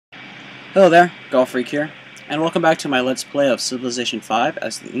Hello there, Golf Freak here, and welcome back to my Let's Play of Civilization 5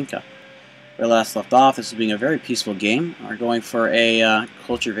 as the Inca. Where last left off, this is being a very peaceful game. We're going for a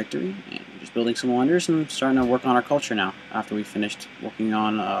culture victory, and we're just building some wonders and starting to work on our culture now, after we finished working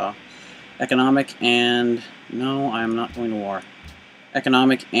on economic and... No, I am not going to war.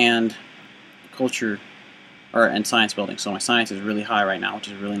 Economic and culture, and science building, so my science is really high right now, which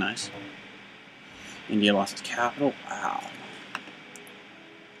is really nice. India lost its capital, wow.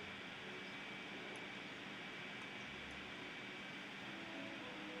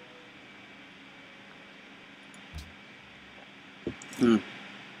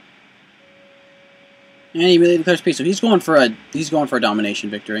 And he really declares peace. So he's going for a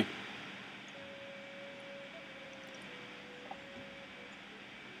domination victory.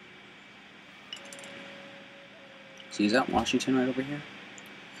 See, is that Washington right over here?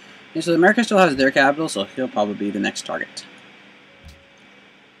 Yeah, so America still has their capital, so he'll probably be the next target.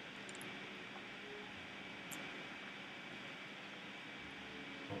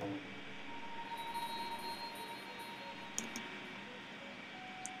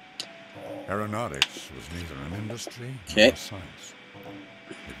 Aeronautics was neither an industry nor a science.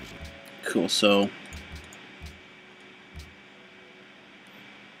 Cool, so...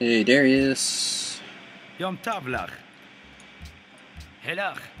 Hey, Darius. يوم تابلغ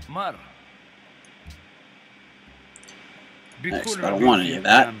هلاخ مر. Nice, I don't want any of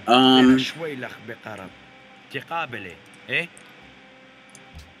that. شوي لخ بقرب تقابله إيه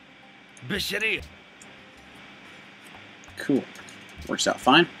بشري. Cool. Works out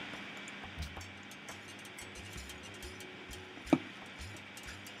fine.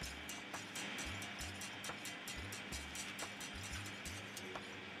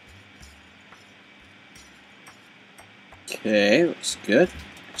 Okay, looks good.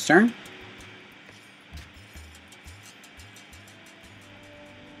 Next turn.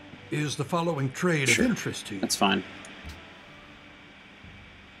 Is the following trade Sure. of interest to you? That's fine.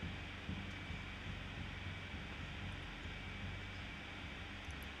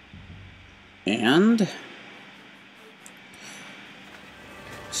 And...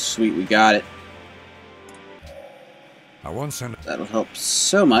 Sweet, we got it. I once sent That'll help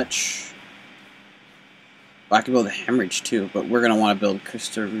so much. Well, I could build a hemorrhage too, but we're going to want to build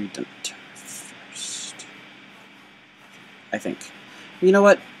Crystal Redemptor first. I think. You know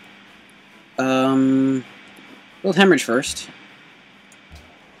what? Build hemorrhage first.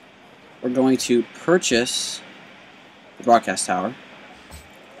 We're going to purchase the broadcast tower.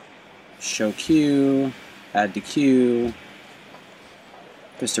 Show queue. Add to queue.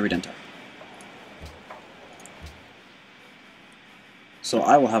 Crystal Redemptor. So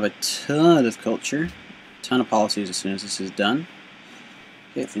I will have a ton of culture. Ton of policies as soon as this is done.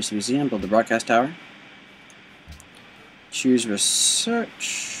 Okay, finish the museum, build the broadcast tower. Choose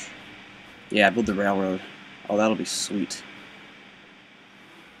research. Yeah, build the railroad. Oh, that'll be sweet.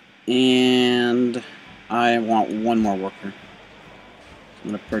 And I want one more worker. I'm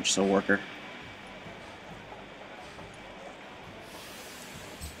going to purchase a worker.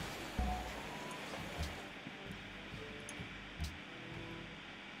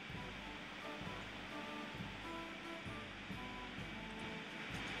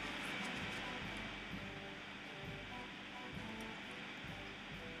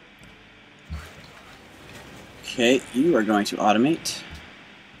 Okay, you are going to automate.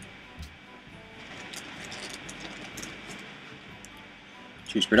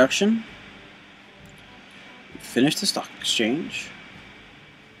 Choose production. Finish the stock exchange.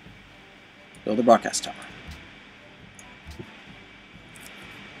 Build the broadcast tower.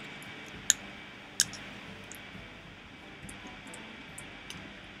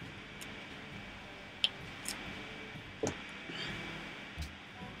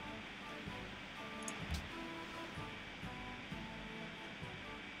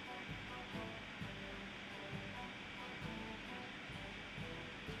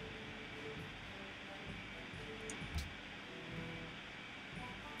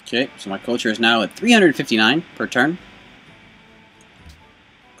 Okay, so my culture is now at 359 per turn.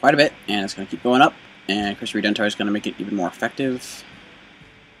 Quite a bit, and it's going to keep going up. And Crystal Redemptor is going to make it even more effective.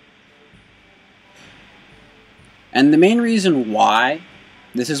 And the main reason why,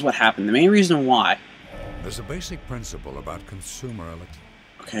 this is what happened. The main reason why. There's a basic principle about consumer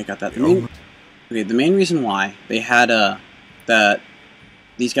Okay, I got that. The main reason why they had that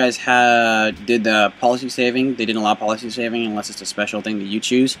these guys did the policy saving. They didn't allow policy saving unless it's a special thing that you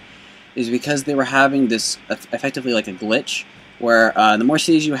choose. Is because they were having this effectively like a glitch where the more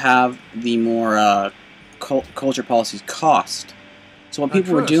cities you have, the more culture policies cost. So what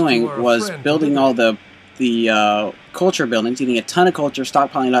people were doing was building all the the culture buildings, eating a ton of culture,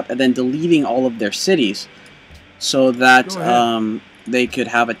 stockpiling it up, and then deleting all of their cities so that they could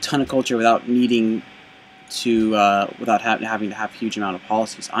have a ton of culture without needing to, without having to have a huge amount of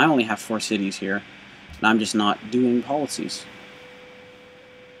policies. I only have 4 cities here, and I'm just not doing policies.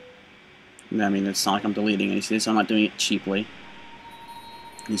 I mean, it's not like I'm deleting any cities, so I'm not doing it cheaply.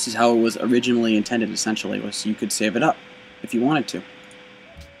 This is how it was originally intended, essentially, was you could save it up if you wanted to.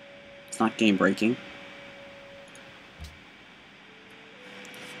 It's not game breaking.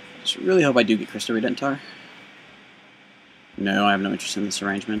 Just really hope I do get Crystal Redentar. No, I have no interest in this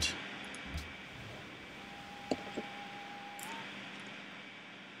arrangement.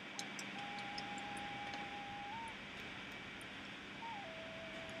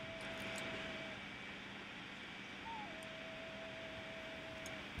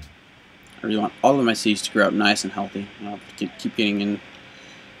 I really want all of my seeds to grow up nice and healthy. I'll keep getting in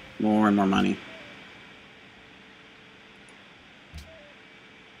more and more money.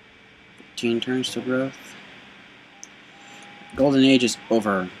 15 turns to growth. Golden Age is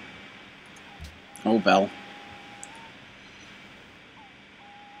over. Oh, well.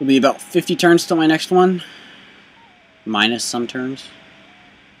 It'll be about 50 turns till my next one. Minus some turns.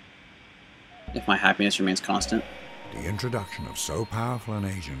 If my happiness remains constant. The introduction of so powerful an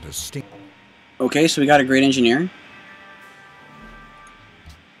agent as steam. Okay, so we got a great engineer.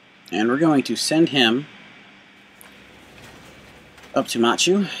 And we're going to send him up to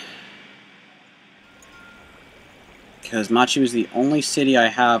Machu. Because Machu is the only city I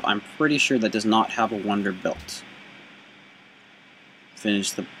have, I'm pretty sure, that does not have a wonder built.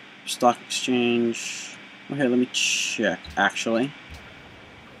 Finish the stock exchange. Okay, let me check, actually.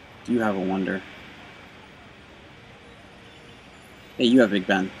 Do you have a wonder? Hey, you have Big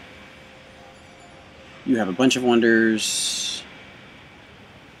Ben. You have a bunch of wonders.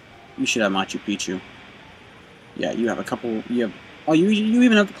 You should have Machu Picchu. Yeah, you have a couple. You have. Oh, you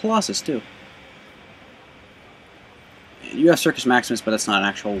even have the Colossus too. You have Circus Maximus, but that's not an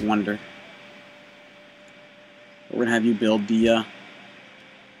actual wonder. We're gonna have you build the.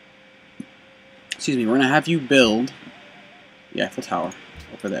 Excuse me. We're gonna have you build the Eiffel Tower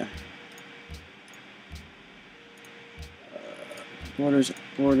over there. Borders.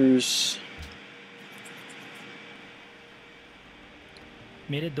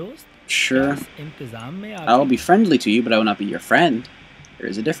 Sure. I will be friendly to you, but I will not be your friend. There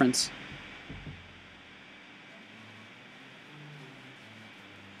is a difference.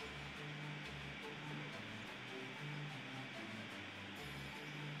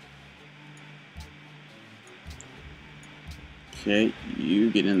 Okay,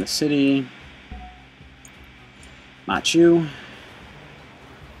 you get in the city. Machu.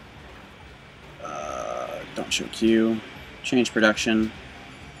 Don't show Q. Change production.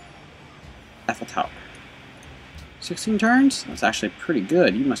 Eiffel Tower. 16 turns? That's actually pretty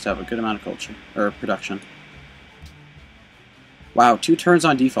good. You must have a good amount of culture. Or production. Wow, 2 turns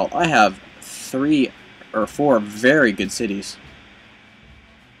on default. I have 3 or 4 very good cities.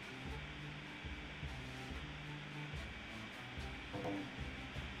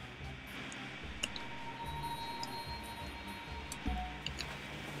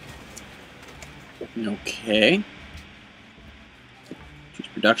 Okay. Choose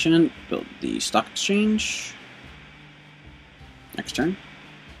production, build the stock exchange. Next turn.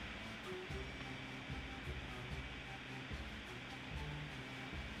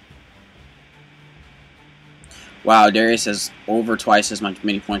 Wow, Darius has over twice as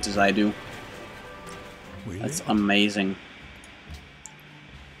many points as I do. Really? That's amazing.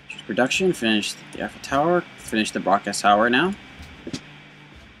 Choose production, finish the Eiffel Tower, finish the broadcast tower now.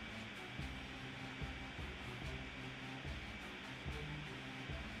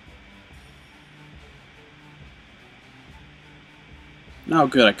 Oh,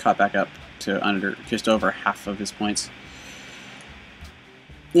 good, I caught back up to under just over half of his points.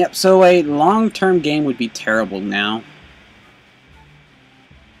 Yep, so a long-term game would be terrible now.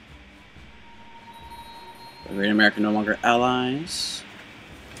 Great America no longer allies.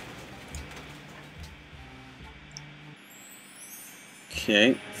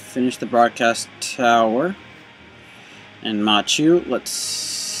 Okay, finish the broadcast tower. And Machu, let's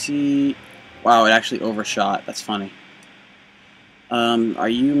see. Wow, it actually overshot. That's funny. Are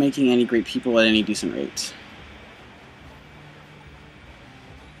you making any great people at any decent rate?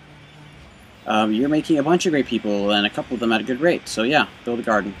 You're making a bunch of great people, and a couple of them at a good rate. So yeah, build a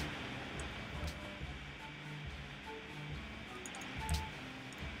garden.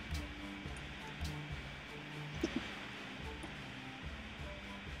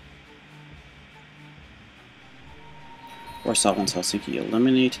 Warsaw and Helsinki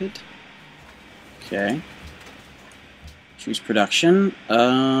eliminated. Okay. Choose production.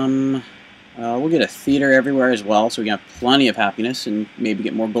 We'll get a theater everywhere as well, so we can have plenty of happiness and maybe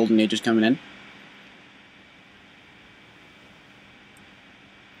get more golden ages coming in.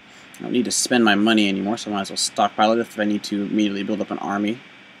 I don't need to spend my money anymore, so I might as well stockpile it if I need to immediately build up an army.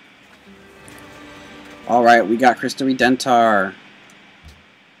 Alright, we got Crystal Redentar.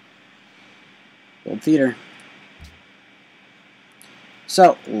 Build theater.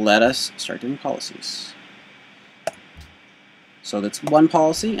 So, let us start doing policies. So that's one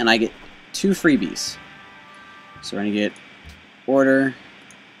policy, and I get 2 freebies. So we're going to get order,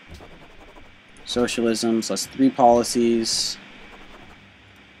 socialism, so that's 3 policies.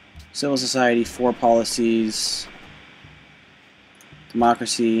 Civil society, 4 policies.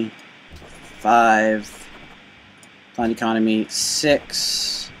 Democracy, 5. Planned economy,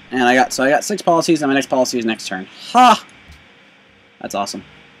 6. And I got 6 policies, and my next policy is next turn. Ha! That's awesome.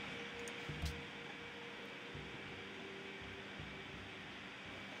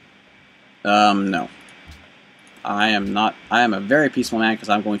 No. I am not. I am a very peaceful man because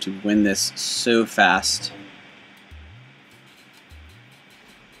I'm going to win this so fast.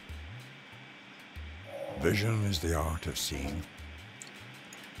 Vision is the art of seeing.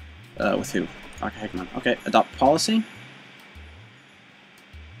 With who? Okay, Heckman. Okay, adopt policy.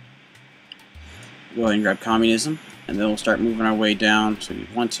 Go ahead and grab communism, and then we'll start moving our way down. So we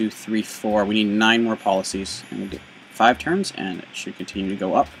need 1, 2, 3, 4. We need 9 more policies, and we'll get 5 turns, and it should continue to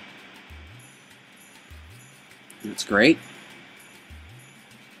go up. That's great.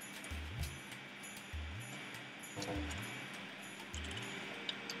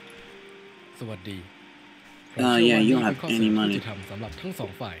 Yeah, you don't have any money.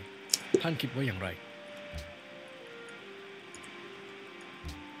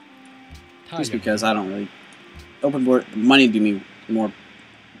 Just because I don't really... Open border... Money do me more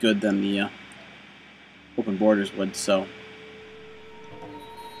good than the open borders would, so...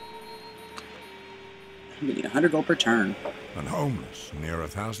 I'm getting 100 gold per turn. And homeless, near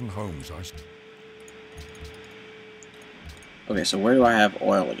 1,000 homes. Okay, so where do I have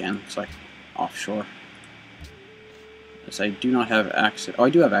oil again? It's like offshore. Yes, I do not have access. Oh,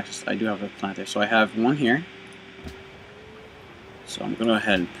 I do have access. I do have a plant there. So I have one here. So I'm going to go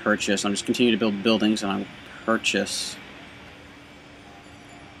ahead and purchase. I'm just continuing to build buildings, and I'll purchase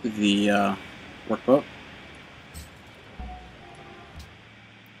the workboat.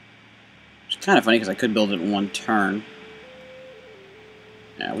 It's kind of funny because I could build it in 1 turn.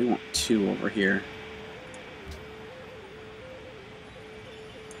 Yeah, we want 2 over here.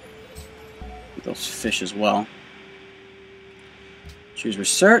 Get those fish as well. Choose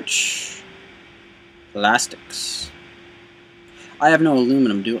research. Plastics. I have no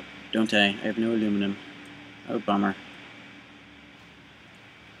aluminum, don't I? I have no aluminum. Oh, bummer.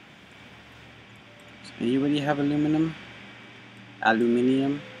 Does anybody have aluminum?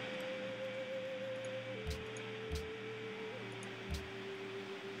 Aluminium?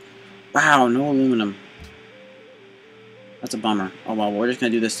 Wow, no aluminum. That's a bummer. Oh well, we're just going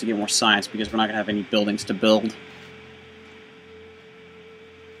to do this to get more science because we're not going to have any buildings to build.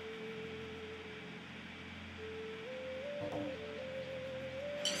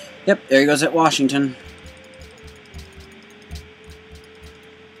 Yep, there he goes at Washington.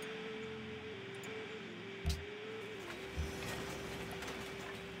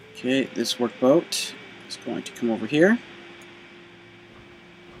 Okay, this workboat is going to come over here.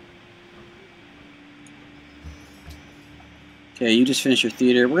 Okay, you just finished your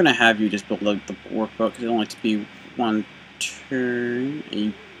theater. We're going to have you just build the workboat because it'll only have to be 1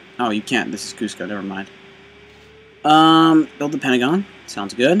 turn. Oh, you can't. This is Cusco. Never mind. Build the Pentagon.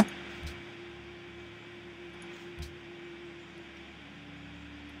 Sounds good.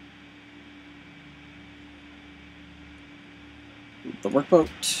 The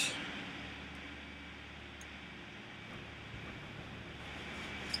workboat.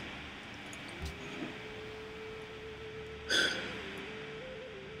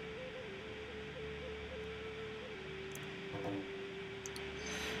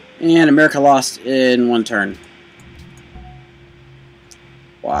 And America lost in 1 turn.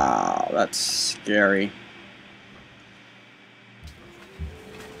 Wow, that's scary.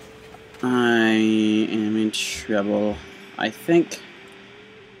 I am in trouble, I think.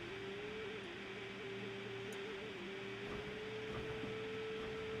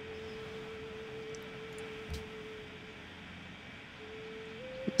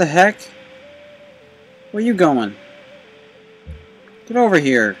 What the heck? Where are you going? Get over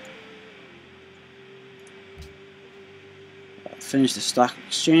here. Finish the stock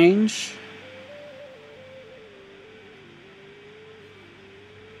exchange.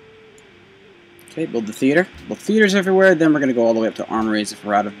 Okay, build the theater. Build theaters everywhere, then we're going to go all the way up to armories if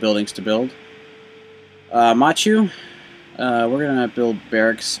we're out of buildings to build. Machu, we're going to build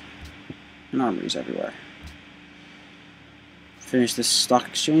barracks and armories everywhere. Finish this stock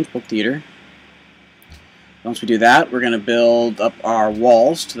exchange, build theater. Once we do that, we're going to build up our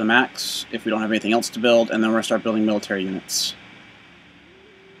walls to the max if we don't have anything else to build, and then we're going to start building military units.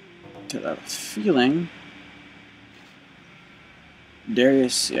 Because I have a feeling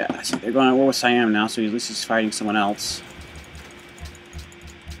Darius, yeah, I think they're going to war with Siam now, so at least he's fighting someone else.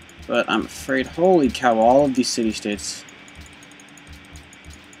 But I'm afraid, holy cow, all of these city-states.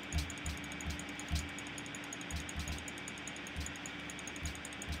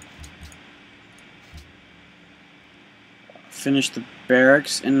 Finish the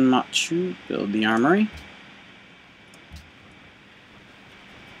barracks in Machu, build the armory.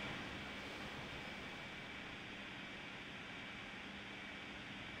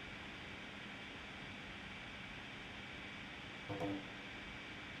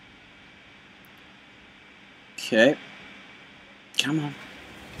 Okay. Come on.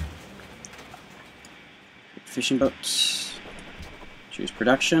 Fishing boats. Choose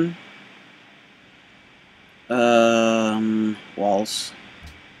production. Walls.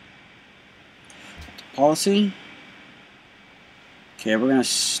 Policy. Okay, we're gonna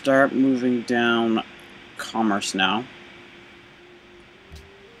start moving down commerce now.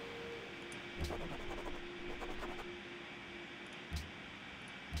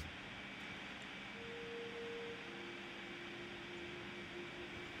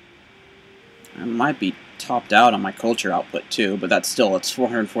 I might be topped out on my culture output too, but that's still, it's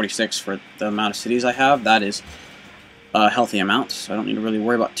 446 for the amount of cities I have. That is a healthy amount, so I don't need to really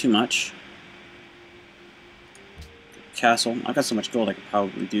worry about too much. Castle. I've got so much gold I could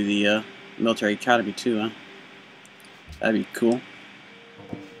probably do the military academy too, huh? That'd be cool.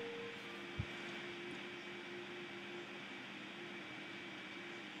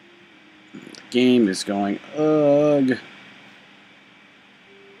 The game is going ugh.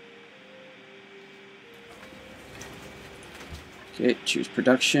 Okay, choose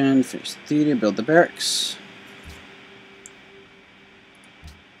production, finish the theater, build the barracks.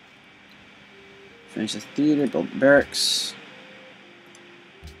 Finish the theater, build the barracks.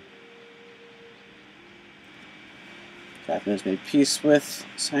 Captain has made peace with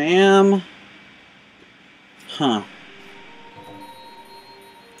Siam. Huh.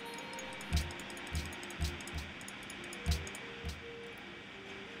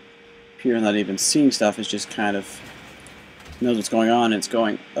 Here, not even seeing stuff, is just kind of knows what's going on. It's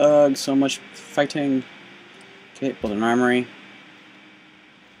going, ugh, so much fighting. Okay, build an armory.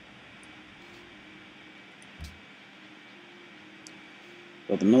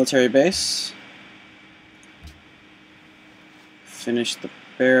 Build the military base. Finish the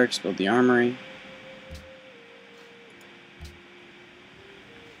barracks, build the armory.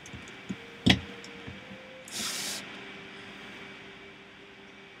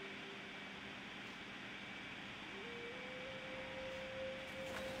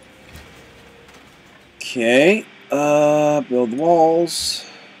 Okay, build walls.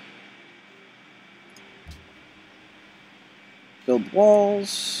 Build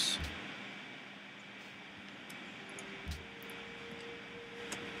walls.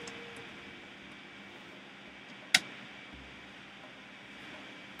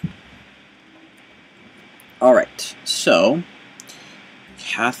 Alright, so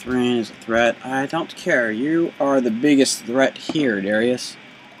Catherine is a threat. I don't care. You are the biggest threat here, Darius.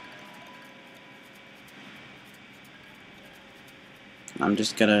 I'm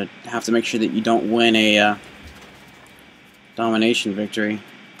just gonna have to make sure that you don't win a domination victory.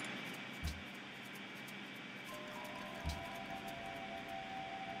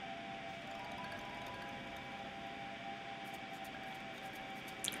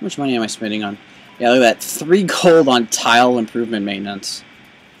 How much money am I spending on? Yeah, look at that. 3 gold on tile improvement maintenance.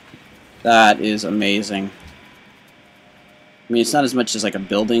 That is amazing. I mean, it's not as much as like a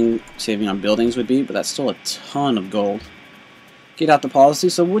building, saving on buildings would be, but that's still a ton of gold. Get out the policy,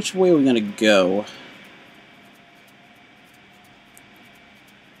 so which way are we going to go?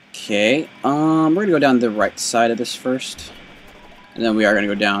 Okay, we're going to go down the right side of this first. And then we are going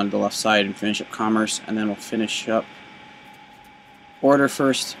to go down the left side and finish up commerce, and then we'll finish up order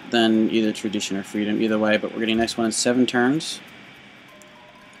first, then either tradition or freedom, either way, but we're getting next one in 7 turns.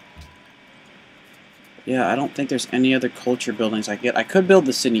 Yeah, I don't think there's any other culture buildings I get. I could build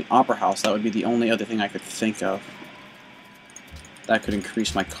the Sydney Opera House, that would be the only other thing I could think of. That could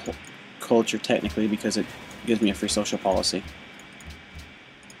increase my culture technically because it gives me a free social policy.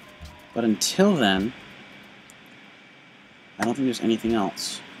 But until then, I don't think there's anything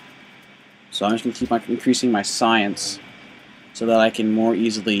else. So I'm just going to keep on increasing my science so that I can more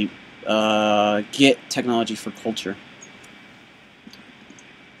easily get technology for culture.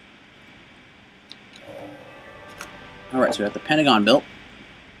 Alright, so we got the Pentagon built.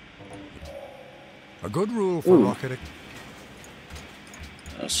 A good rule for rocket.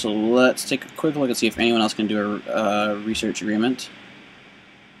 So let's take a quick look and see if anyone else can do a research agreement.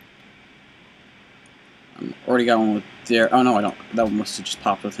 Already got one with there. Oh no, I don't. That one must have just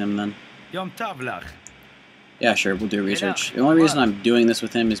popped with him then. Yom tov lach. Yeah, sure, we'll do research. The only reason I'm doing this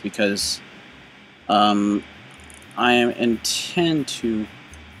with him is because I intend to.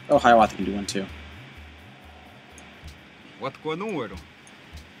 Oh, Hiawatha can do one too. What número?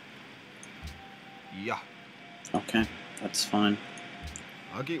 Yeah. Okay, that's fine.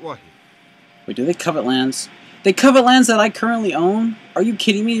 Wait, do they covet lands? They covet lands that I currently own? Are you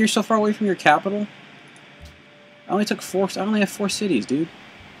kidding me? You're so far away from your capital? I only have 4 cities, dude.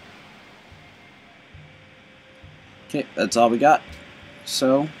 Okay, that's all we got.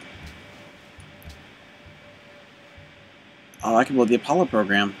 So, oh, I can build the Apollo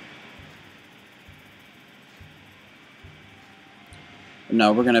program.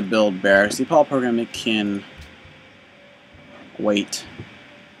 No, we're gonna build barracks. The Apollo program, it can wait.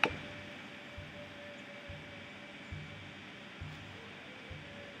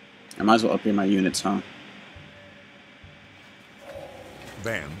 I might as well upgrade my units, huh?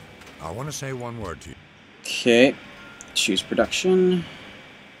 Ben, I want to say one word to you. Okay. Choose production.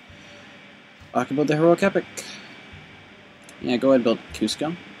 I can build the Heroic Epic. Yeah, go ahead and build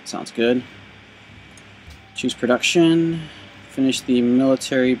Cusco. Sounds good. Choose production. Finish the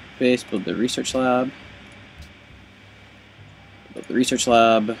military base. Build the research lab. Build the research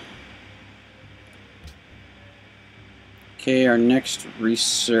lab. Okay, our next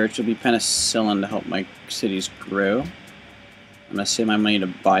research will be penicillin to help my cities grow. I'm going to save my money to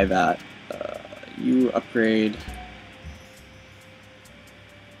buy that. You upgrade.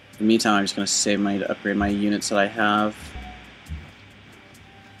 In the meantime, I'm just going to save money to upgrade my units that I have.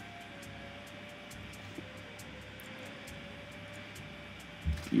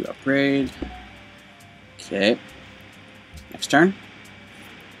 You upgrade. Okay. Next turn.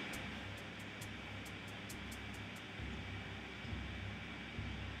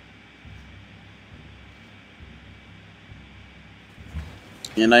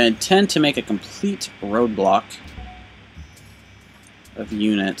 And I intend to make a complete roadblock of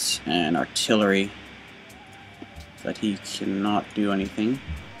units and artillery so that he cannot do anything.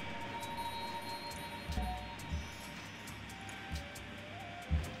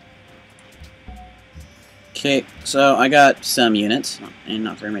 Okay, so I got some units, and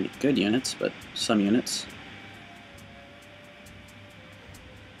not very many good units, but some units.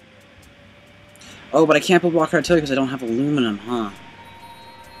 Oh, but I can't build block artillery because I don't have aluminum, huh?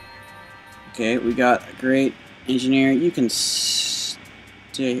 Okay, we got a great engineer. You can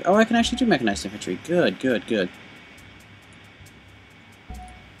stay. Oh, I can actually do mechanized infantry. Good, good, good.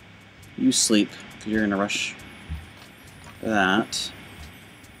 You sleep, because you're in a rush for that.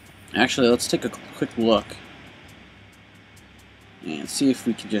 Actually, let's take a quick look and see if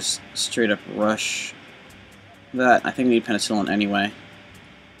we can just straight up rush that. I think we need penicillin anyway.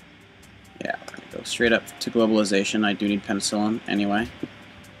 Yeah, we're going to go straight up to globalization. I do need penicillin anyway.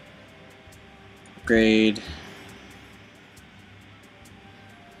 Upgrade.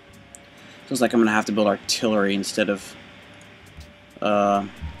 Feels like I'm going to have to build artillery instead of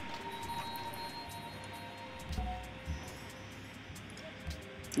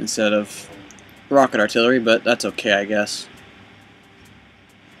rocket artillery, but that's okay, I guess.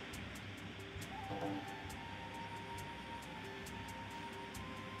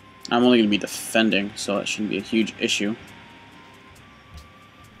 I'm only going to be defending, so that shouldn't be a huge issue.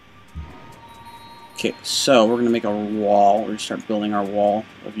 Okay, so we're going to make a wall. We're going to start building our wall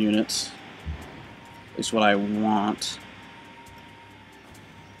of units. Is what I want.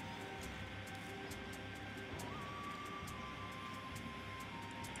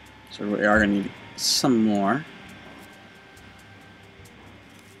 So we are going to need some more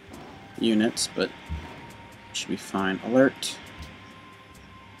units, but it should be fine. Alert.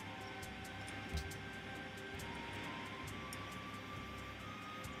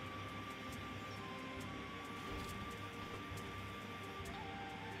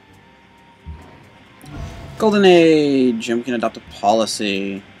 Golden Age, and we can adopt a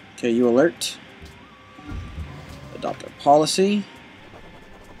policy. Okay, you alert. Adopt a policy.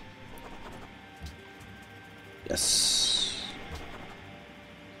 Yes.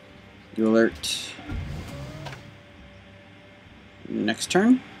 You alert. Next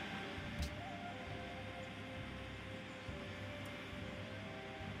turn.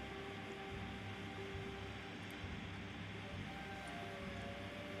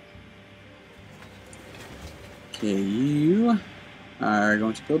 Okay, you are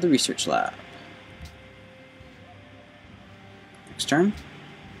going to build the research lab. Next turn.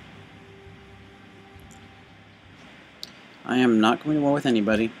 I am not going to war with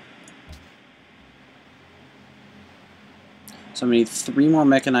anybody. So I'm going to need 3 more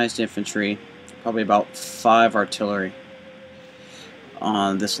mechanized infantry, probably about 5 artillery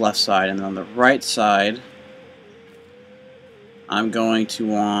on this left side. And then on the right side, I'm going to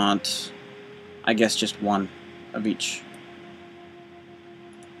want, I guess, just 1 of each.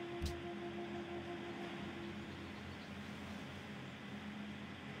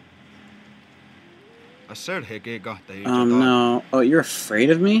 No. Oh, you're afraid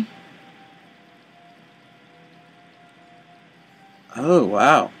of me? Oh,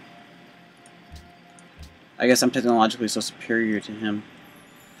 wow. I guess I'm technologically so superior to him.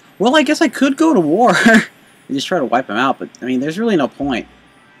 Well, I guess I could go to war and just try to wipe him out, but, I mean, there's really no point.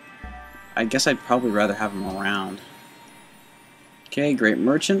 I guess I'd probably rather have him around. Okay, great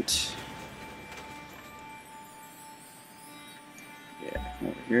merchant. Yeah, come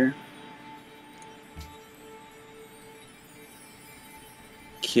over here.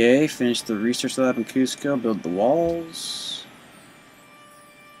 Okay, finish the research lab in Cusco, build the walls.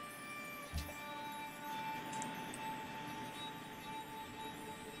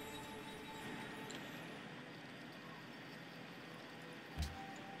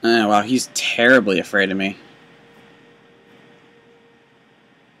 Oh, wow, he's terribly afraid of me.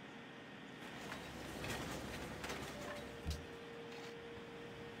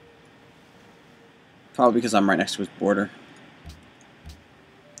 Probably because I'm right next to his border.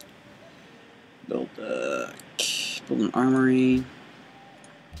 Build an armory.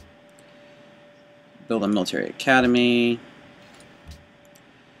 Build a military academy.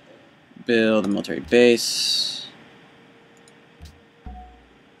 Build a military base.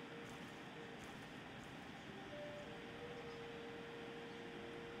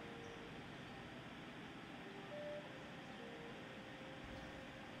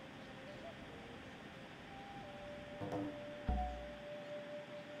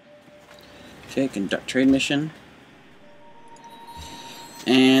 Okay, conduct trade mission.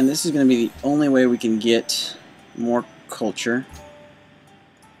 And this is going to be the only way we can get more culture.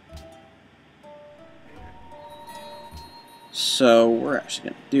 So we're actually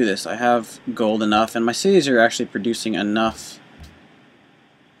going to do this. I have gold enough, and my cities are actually producing enough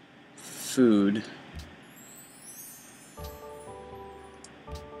food.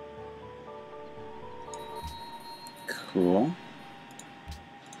 Cool.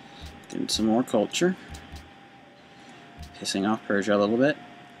 Getting some more culture. Pissing off Persia a little bit.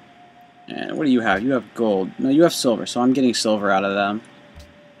 And what do you have? You have gold. No, you have silver, so I'm getting silver out of them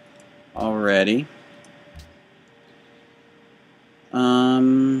already.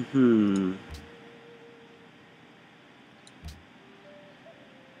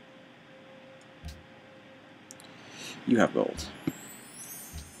 You have gold.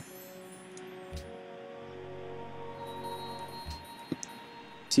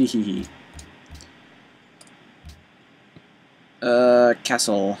 Teehee.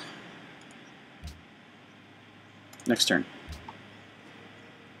 Castle. Next turn.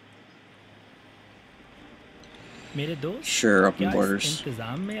 Sure, open borders.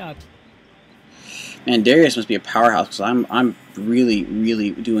 Man, Darius must be a powerhouse because I'm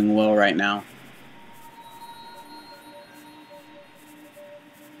really doing well right now.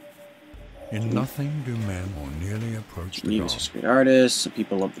 In nothing do men more nearly approach the Nevis god. is a great artist. Some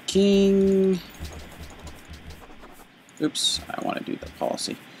people love the king. Oops, I want to do the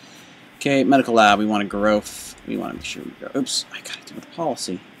policy. Okay, medical lab. We want to growth. We want to make sure we grow. Oops, I gotta do the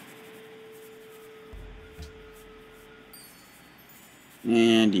policy.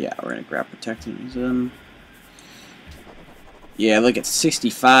 And yeah, we're gonna grab protectionism. Yeah, look at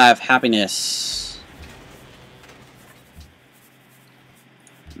 65 happiness.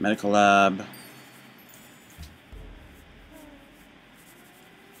 Medical lab.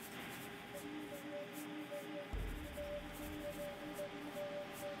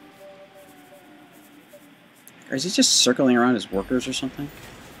 Or is he just circling around his workers or something?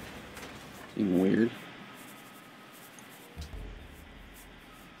 Being weird.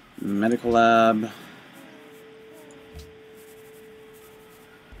 Medical lab.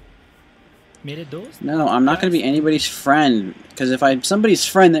 No, I'm not going to be anybody's friend. Because if I'm somebody's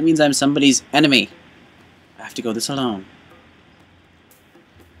friend, that means I'm somebody's enemy. I have to go this alone.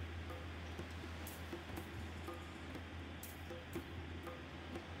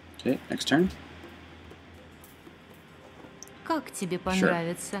 Okay, next turn. Как тебе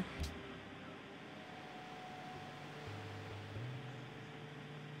понравится?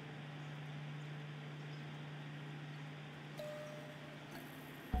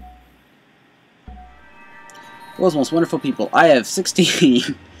 World's most wonderful people. I have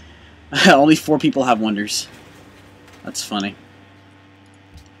 16. Only 4 people have wonders. That's funny.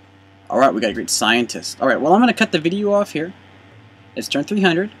 Alright, we got a great scientist. Alright, well, I'm going to cut the video off here. It's turned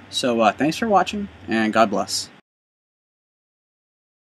 300, so thanks for watching, and God bless.